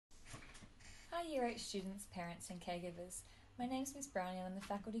Hi Year 8 students, parents and caregivers. My name is Miss Brownie and I'm the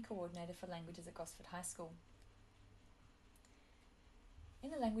Faculty Coordinator for Languages at Gosford High School. In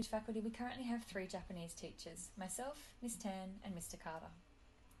the Language Faculty we currently have 3 Japanese teachers, myself, Miss Tan and Mr Carter.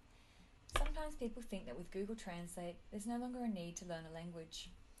 Sometimes people think that with Google Translate there's no longer a need to learn a language.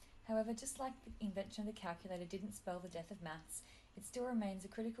 However, just like the invention of the calculator didn't spell the death of maths, it still remains a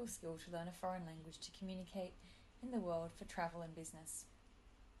critical skill to learn a foreign language to communicate in the world for travel and business.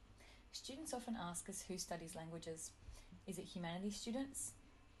 Students often ask us who studies languages. Is it humanities students?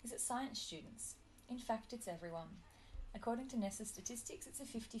 Is it science students? In fact, it's everyone. According to NESA statistics, it's a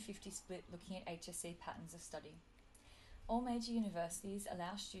 50-50 split looking at HSC patterns of study. All major universities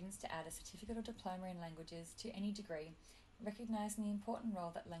allow students to add a certificate or diploma in languages to any degree, recognising the important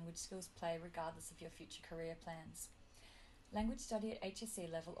role that language skills play regardless of your future career plans. Language study at HSC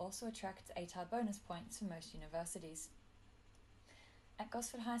level also attracts ATAR bonus points for most universities. At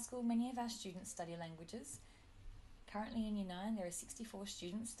Gosford High School, many of our students study languages. Currently in Year 9 there are 64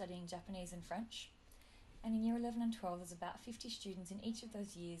 students studying Japanese and French, and in Year 11 and 12 there's about 50 students in each of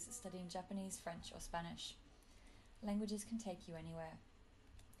those years studying Japanese, French or Spanish. Languages can take you anywhere.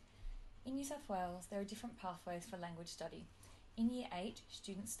 In New South Wales there are different pathways for language study. In Year 8,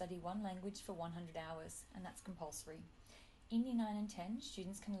 students study one language for 100 hours, and that's compulsory. In Year 9 and 10,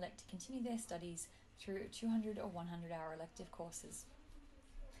 students can elect to continue their studies through 200 or 100 hour elective courses.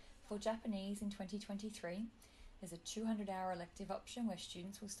 For Japanese in 2023, there's a 200-hour elective option where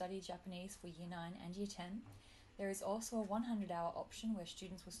students will study Japanese for Year 9 and Year 10. There is also a 100-hour option where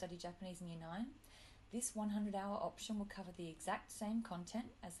students will study Japanese in Year 9. This 100-hour option will cover the exact same content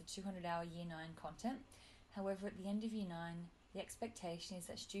as the 200-hour Year 9 content. However, at the end of Year 9, the expectation is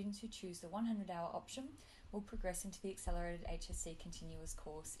that students who choose the 100-hour option will progress into the Accelerated HSC Continuous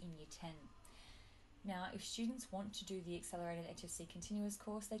course in Year 10. Now, if students want to do the Accelerated HSC Continuous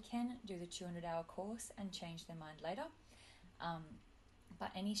course, they can do the 200-hour course and change their mind later. But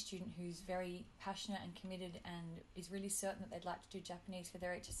any student who's very passionate and committed and is really certain that they'd like to do Japanese for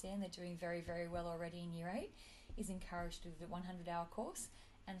their HSC and they're doing very, very well already in Year 8 is encouraged to do the 100-hour course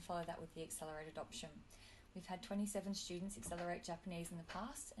and follow that with the accelerated option. We've had 27 students accelerate Japanese in the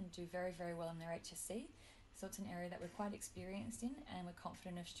past and do very, very well in their HSC, so it's an area that we're quite experienced in and we're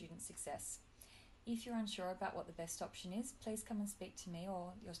confident of student success. If you're unsure about what the best option is, please come and speak to me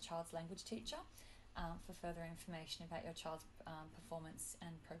or your child's language teacher for further information about your child's performance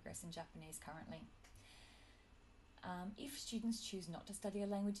and progress in Japanese currently. If students choose not to study a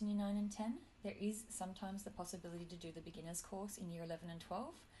language in Year 9 and 10, there is sometimes the possibility to do the beginner's course in Year 11 and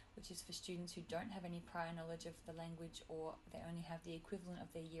 12, which is for students who don't have any prior knowledge of the language or they only have the equivalent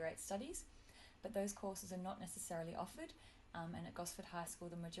of their Year 8 studies. But those courses are not necessarily offered, and at Gosford High School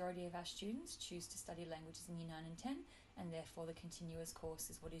the majority of our students choose to study languages in Year 9 and 10, and therefore the continuous course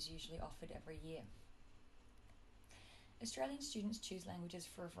is what is usually offered every year. Australian students choose languages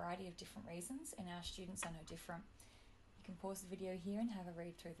for a variety of different reasons, and our students are no different. You can pause the video here and have a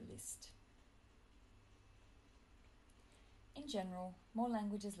read through the list. In general, more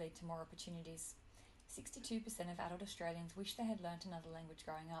languages lead to more opportunities. 62% of adult Australians wish they had learnt another language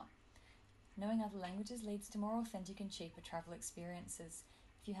growing up. Knowing other languages leads to more authentic and cheaper travel experiences.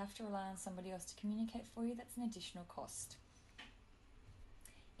 If you have to rely on somebody else to communicate for you, that's an additional cost.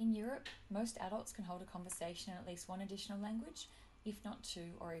 In Europe, most adults can hold a conversation in at least one additional language, if not 2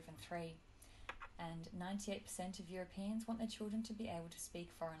 or even 3. And 98% of Europeans want their children to be able to speak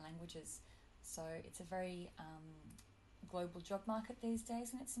foreign languages. So it's a very global job market these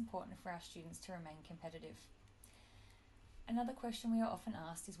days, and it's important for our students to remain competitive. Another question we are often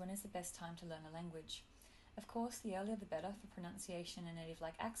asked is when is the best time to learn a language? Of course, the earlier the better for pronunciation and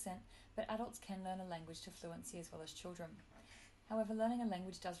native-like accent, but adults can learn a language to fluency as well as children. However, learning a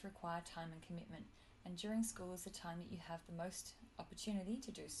language does require time and commitment, and during school is the time that you have the most opportunity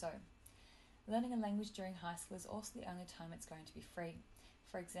to do so. Learning a language during high school is also the only time it's going to be free.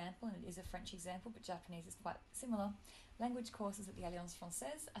 For example, and it is a French example, but Japanese is quite similar, language courses at the Alliance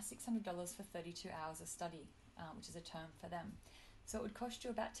Française are $600 for 32 hours of study, which is a term for them. So it would cost you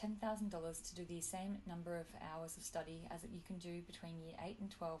about $10,000 to do the same number of hours of study as you can do between Year 8 and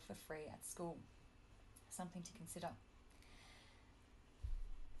 12 for free at school. Something to consider.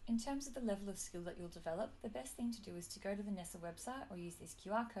 In terms of the level of skill that you'll develop, the best thing to do is to go to the NESA website or use these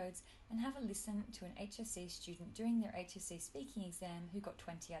QR codes and have a listen to an HSC student doing their HSC speaking exam who got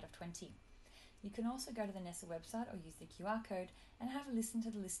 20 out of 20. You can also go to the NESA website or use the QR code and have a listen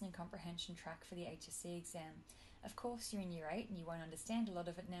to the listening comprehension track for the HSC exam. Of course, you're in Year 8 and you won't understand a lot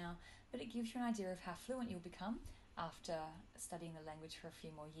of it now, but it gives you an idea of how fluent you'll become after studying the language for a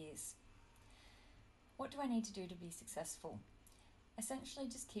few more years. What do I need to do to be successful? Essentially,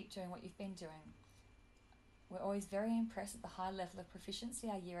 just keep doing what you've been doing. We're always very impressed at the high level of proficiency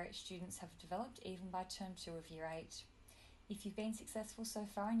our Year 8 students have developed even by Term 2 of Year 8. If you've been successful so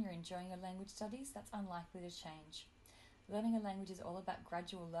far and you're enjoying your language studies, that's unlikely to change. Learning a language is all about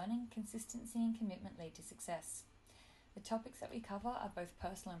gradual learning, consistency and commitment lead to success. The topics that we cover are both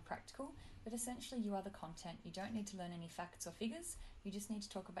personal and practical, but essentially you are the content. You don't need to learn any facts or figures, you just need to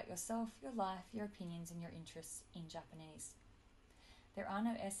talk about yourself, your life, your opinions and your interests in Japanese. There are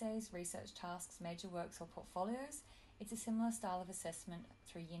no essays, research tasks, major works or portfolios. It's a similar style of assessment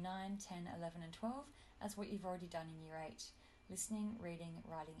through Year 9, 10, 11 and 12 as what you've already done in Year 8. Listening, reading,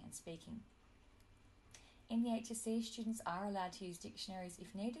 writing and speaking. In the HSC, students are allowed to use dictionaries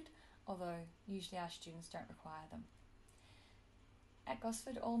if needed, although usually our students don't require them. At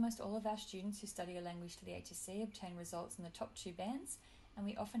Gosford, almost all of our students who study a language to the HSC obtain results in the top 2 bands, and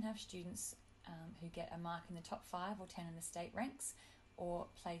we often have students who get a mark in the top 5 or 10 in the state ranks, or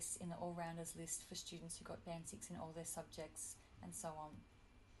place in the all-rounders list for students who got band 6 in all their subjects, and so on.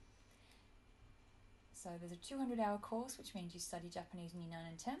 So there's a 200-hour course, which means you study Japanese in Year 9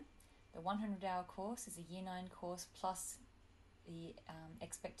 and 10. The 100-hour course is a Year 9 course plus the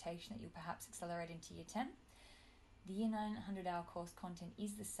expectation that you'll perhaps accelerate into Year 10. The Year 9 100-hour course content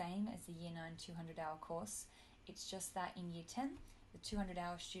is the same as the Year 9 200-hour course. It's just that in Year 10, the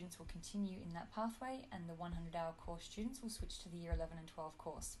 200-hour students will continue in that pathway and the 100-hour course students will switch to the Year 11 and 12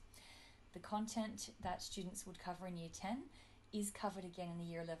 course. The content that students would cover in Year 10 is covered again in the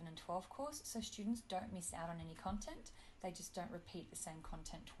Year 11 and 12 course, so students don't miss out on any content. They just don't repeat the same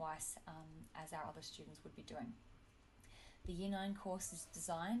content twice as our other students would be doing. The Year 9 course is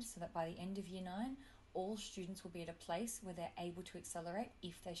designed so that by the end of Year 9, all students will be at a place where they're able to accelerate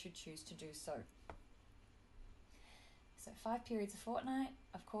if they should choose to do so. So 5 periods a fortnight.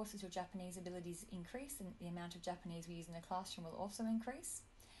 Of course, as your Japanese abilities increase, and the amount of Japanese we use in the classroom will also increase.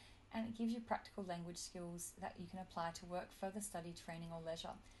 And it gives you practical language skills that you can apply to work, further study, training or leisure.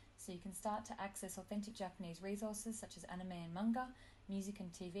 So you can start to access authentic Japanese resources such as anime and manga, music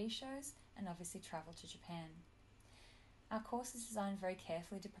and TV shows, and obviously travel to Japan. Our course is designed very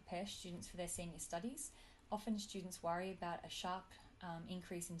carefully to prepare students for their senior studies. Often students worry about a sharp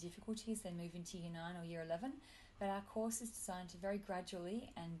increase in difficulty as they move into Year 9 or Year 11, but our course is designed to very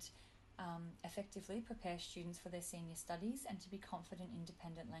gradually and effectively prepare students for their senior studies and to be confident,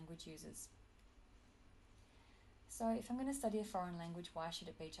 independent language users. So if I'm going to study a foreign language, why should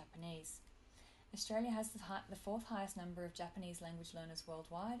it be Japanese? Australia has the 4th highest number of Japanese language learners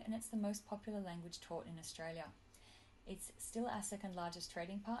worldwide, and it's the most popular language taught in Australia. It's still our 2nd largest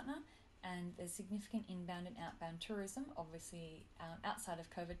trading partner, and there's significant inbound and outbound tourism, obviously outside of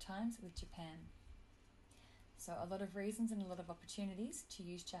COVID times, with Japan. So a lot of reasons and a lot of opportunities to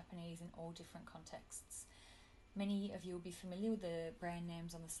use Japanese in all different contexts. Many of you will be familiar with the brand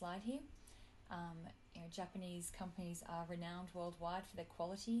names on the slide here. Japanese companies are renowned worldwide for their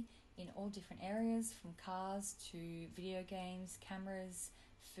quality in all different areas, from cars to video games, cameras,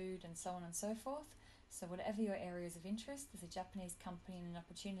 food, and so on and so forth. So whatever your areas of interest, there's a Japanese company and an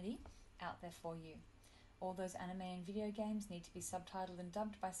opportunity out there for you. All those anime and video games need to be subtitled and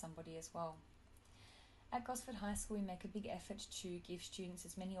dubbed by somebody as well. At Gosford High School, we make a big effort to give students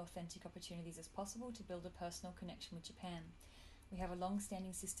as many authentic opportunities as possible to build a personal connection with Japan. We have a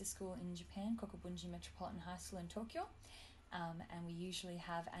long-standing sister school in Japan, Kokubunji Metropolitan High School in Tokyo, and we usually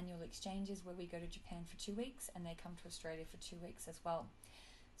have annual exchanges where we go to Japan for 2 weeks and they come to Australia for 2 weeks as well.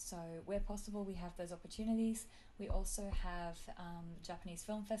 So where possible, we have those opportunities. We also have Japanese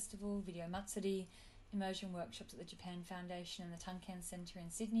Film Festival, Video Matsuri, immersion workshops at the Japan Foundation and the Tanken Centre in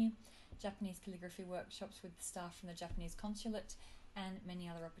Sydney, Japanese calligraphy workshops with the staff from the Japanese Consulate, and many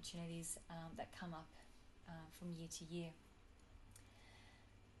other opportunities that come up from year to year.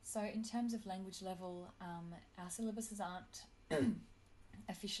 So in terms of language level, our syllabuses aren't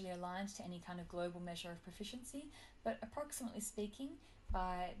officially aligned to any kind of global measure of proficiency, but approximately speaking,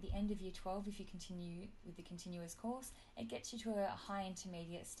 by the end of Year 12, if you continue with the continuous course, it gets you to a high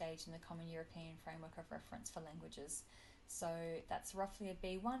intermediate stage in the Common European Framework of Reference for Languages. So that's roughly a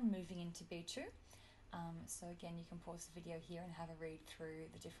B1 moving into B2. So again, you can pause the video here and have a read through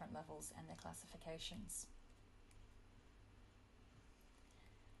the different levels and their classifications.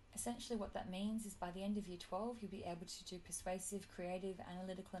 Essentially what that means is by the end of Year 12, you'll be able to do persuasive, creative,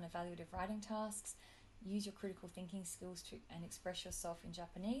 analytical and evaluative writing tasks, use your critical thinking skills and express yourself in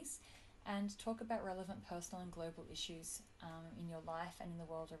Japanese, and talk about relevant personal and global issues in your life and in the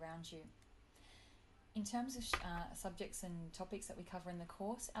world around you. In terms of subjects and topics that we cover in the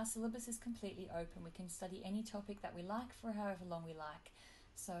course, our syllabus is completely open. We can study any topic that we like for however long we like.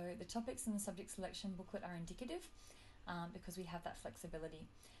 So the topics in the subject selection booklet are indicative. because we have that flexibility.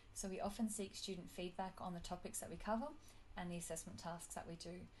 So we often seek student feedback on the topics that we cover and the assessment tasks that we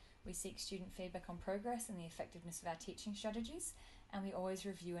do. We seek student feedback on progress and the effectiveness of our teaching strategies, and we always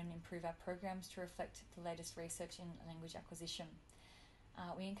review and improve our programs to reflect the latest research in language acquisition.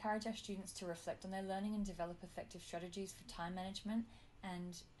 We encourage our students to reflect on their learning and develop effective strategies for time management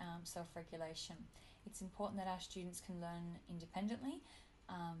and self-regulation. It's important that our students can learn independently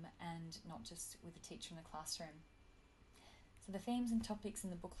and not just with a teacher in the classroom. So the themes and topics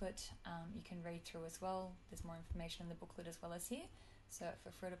in the booklet you can read through as well. There's more information in the booklet as well as here. So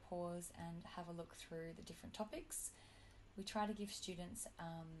feel free to pause and have a look through the different topics. We try to give students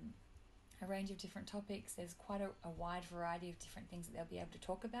a range of different topics. There's quite a wide variety of different things that they'll be able to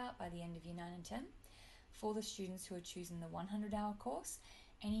talk about by the end of Year 9 and 10. For the students who are choosing the 100-hour course,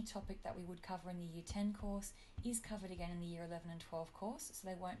 any topic that we would cover in the Year 10 course is covered again in the Year 11 and 12 course, so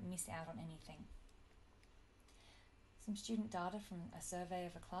they won't miss out on anything. Some student data from a survey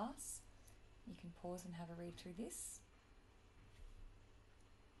of a class. You can pause and have a read through this.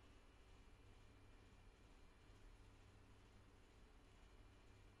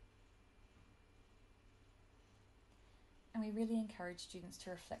 And we really encourage students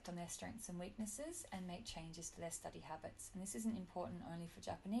to reflect on their strengths and weaknesses and make changes to their study habits. And this isn't important only for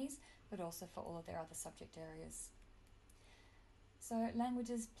Japanese, but also for all of their other subject areas. So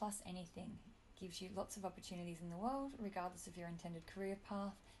languages plus anything gives you lots of opportunities in the world, regardless of your intended career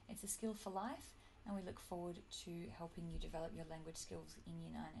path. It's a skill for life, and we look forward to helping you develop your language skills in Year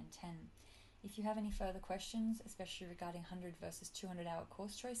 9 and 10. If you have any further questions, especially regarding 100 versus 200-hour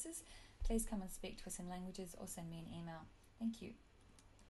course choices, please come and speak to us in languages or send me an email. Thank you.